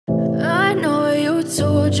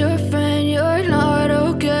told your friend you're not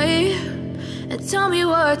okay? And tell me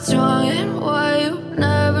what's wrong and why you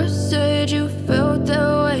never said you felt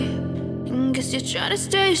that way. And guess you're trying to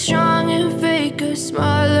stay strong and fake a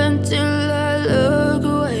smile until I look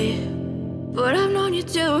away. But I've known you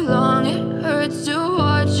too long, it hurts to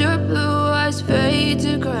watch your blue eyes fade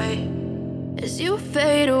to gray as you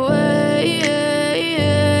fade away,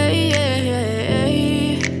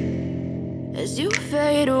 as you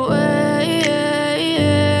fade away.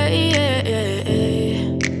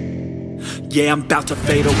 Yeah, I'm about to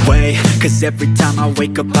fade away, cause every time I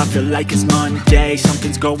wake up I feel like it's Monday.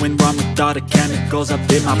 Something's going wrong with all the chemicals up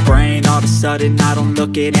in my brain. All of a sudden I don't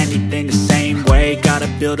look at anything the same way. Got a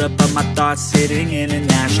buildup of my thoughts sitting in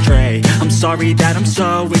an ashtray. I'm sorry that I'm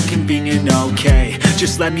so inconvenient, okay?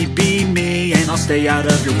 Just let me be me and I'll stay out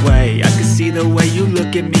of your way. I can see the way you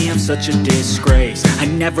look at me, I'm such a disgrace. I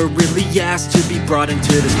never really asked to be brought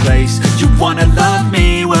into this place. You wanna love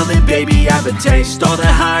me? Well then baby I have a taste. All the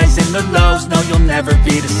highs and the lows, no you'll never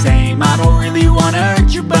be the same. I don't really wanna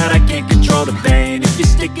hurt you but I can't control the pain. If you're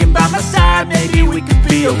sticking by my side maybe we could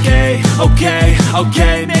be okay.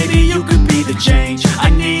 Okay, maybe you could be the change I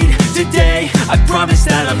need today. I promise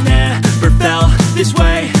that I've never felt this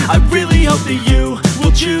way. I really hope that you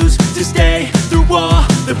will choose to stay through all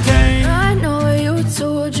the pain. I know you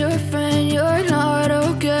told your friend you're not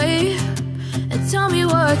okay. And tell me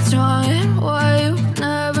what's wrong and why you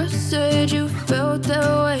never said you felt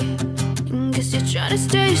that way. And guess you're trying to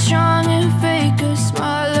stay strong and fake a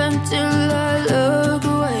smile until I look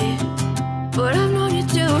away. But I've known you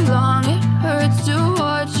too long, it hurts to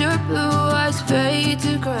watch your blue eyes fade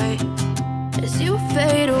to gray as you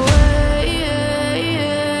fade away,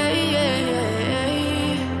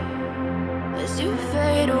 as you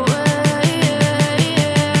fade away,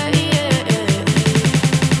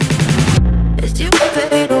 as you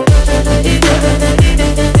fade away.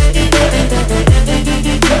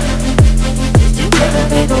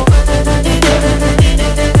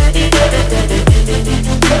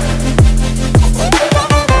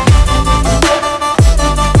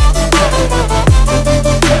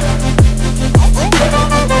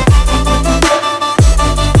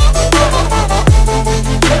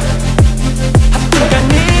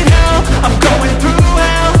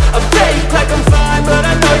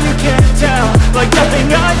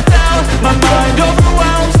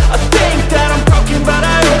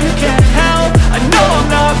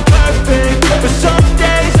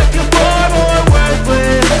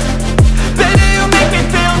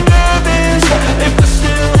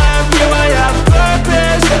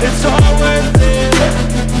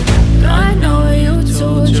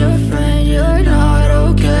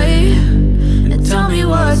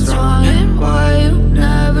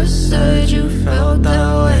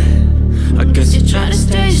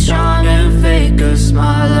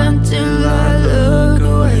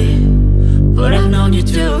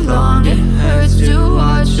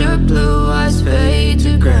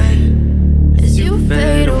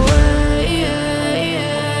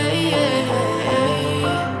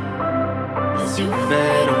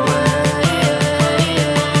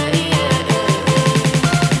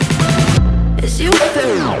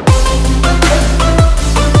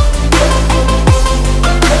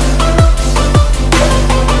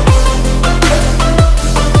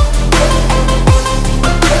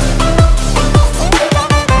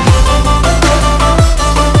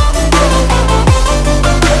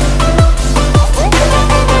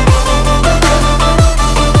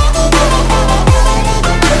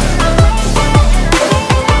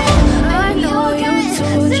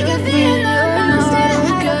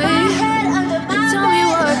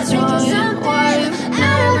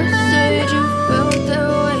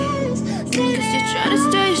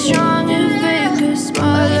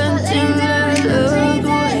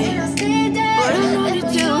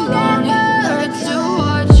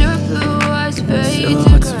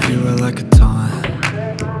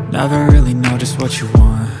 Never really know just what you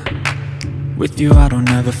want. With you I don't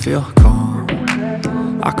ever feel calm.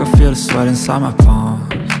 I can feel the sweat inside my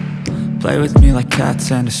palms. Play with me like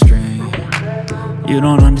cats and a string. You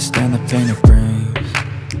don't understand the pain it brings.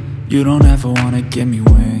 You don't ever wanna give me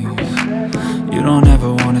wings. You don't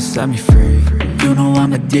ever wanna set me free. You know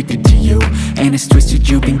I'm addicted to you, and it's twisted,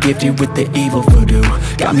 you've been gifted with the evil voodoo.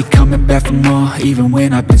 Got me coming back for more, even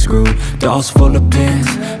when I've been screwed. Dolls full of pins,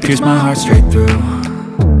 pierce my heart straight through.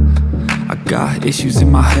 I got issues in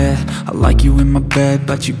my head, I like you in my bed,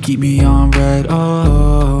 but you keep me on red.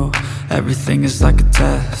 Oh, everything is like a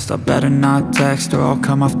test, I better not text or I'll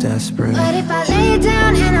come off desperate. But if I lay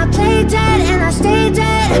down and I play dead and I stay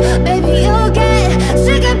dead, baby you'll get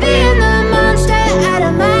sick of being the monster out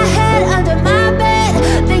of my head, under my bed.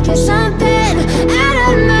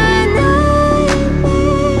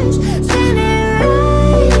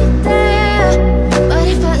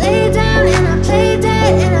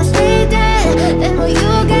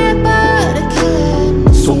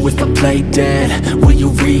 play dead? Will you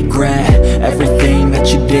regret everything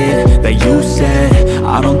that you did, that you said?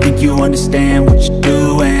 I don't think you understand what you're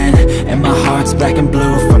doing, and my heart's black and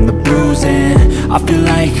blue from the bruising. I feel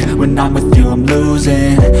like when I'm with you I'm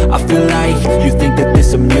losing. I feel like you think that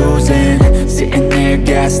this amusing, sitting there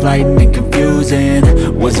gaslighting and confusing.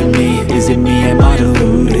 Was it me? Is it me? Am I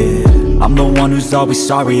deluded? I'm the one who's always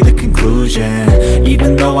sorry, the conclusion,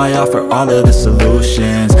 even though I offer all of the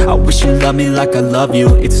solutions. I wish you loved me like I love you,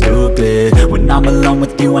 it's stupid. When I'm alone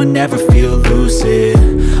with you I never feel lucid.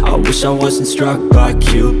 I wish I wasn't struck by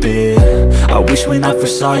Cupid. I wish when I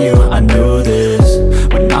first saw you I knew this.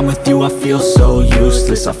 When I'm with you I feel so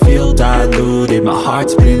useless, I feel diluted, my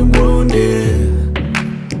heart's been wounded.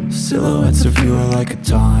 Silhouettes of you are like a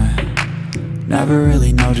taunt, never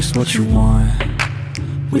really know just what you want.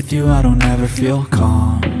 With you I don't ever feel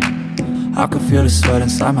calm, I can feel the sweat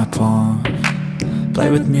inside my palms. Play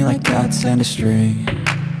with me like cats and a string,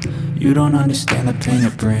 you don't understand the pain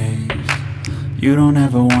it brings. You don't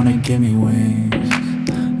ever wanna give me wings,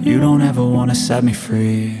 you don't ever wanna set me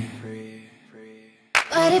free.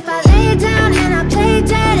 But if I lay down and I play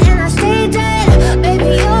dead and I stay dead,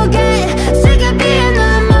 baby you'll get sick of being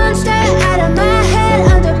the monster out of my head,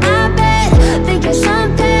 under my bed, thinking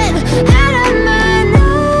something out of my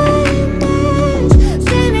nightmares.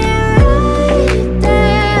 See me right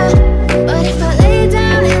there. But if I lay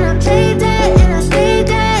down and I play dead and I stay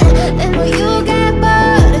dead, then will you get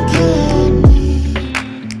bored again?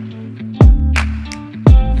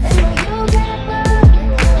 Then will you get bored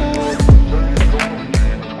again?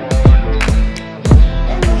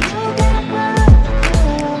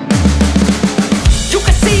 You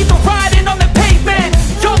can see the writing on the pavement.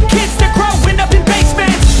 Young kids, they're growing up in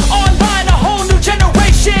basements. Online, a whole new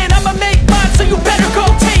generation. I'ma make mine, so you better go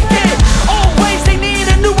take it. Always, they need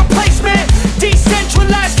a new replacement.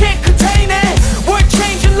 Decentralized, can't contain it. We're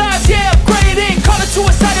changing lives, yeah, upgrading. Call it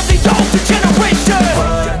suicide of the older generation.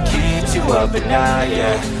 What keeps you up at night,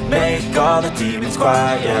 yeah? Make all the demons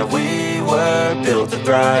quiet, yeah. We were built to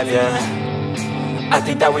thrive, yeah. I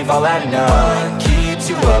think that we've all had enough. What keeps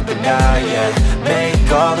you up at night, yeah?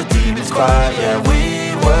 Make all the demons quiet, yeah.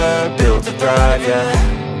 We were built to thrive, yeah.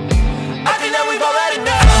 I think that we've all had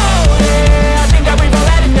enough. Oh, yeah, I think that we've all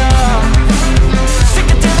had enough. Sick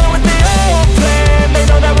of dealing with the old plan, they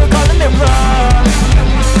know that we're calling it wrong.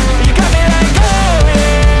 You got me like, oh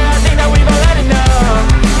yeah, I think that we've all had enough.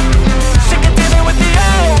 Sick of dealing with the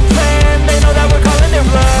old plan, they know that we're calling it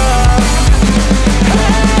wrong.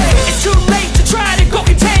 Hey, it's too late to try to go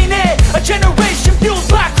contain it. A generation fueled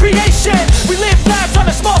by creation. We live lives on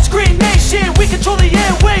a small screen nation. We control the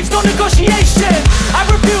airwaves, no negotiation. I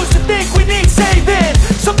refuse to think we need saving.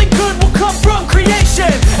 Something good will come from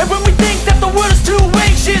creation. And when we think that the world is too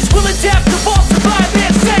anxious, we'll adapt, evolve, survive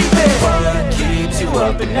and save it. What keeps you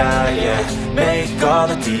up at night, yeah? Make all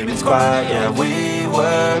the demons quiet, yeah. We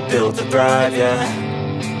were built to thrive, yeah.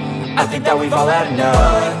 I think that we've all had enough.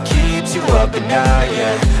 What keeps you up at night,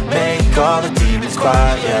 yeah? Make all the demons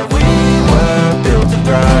quiet, yeah. We were built to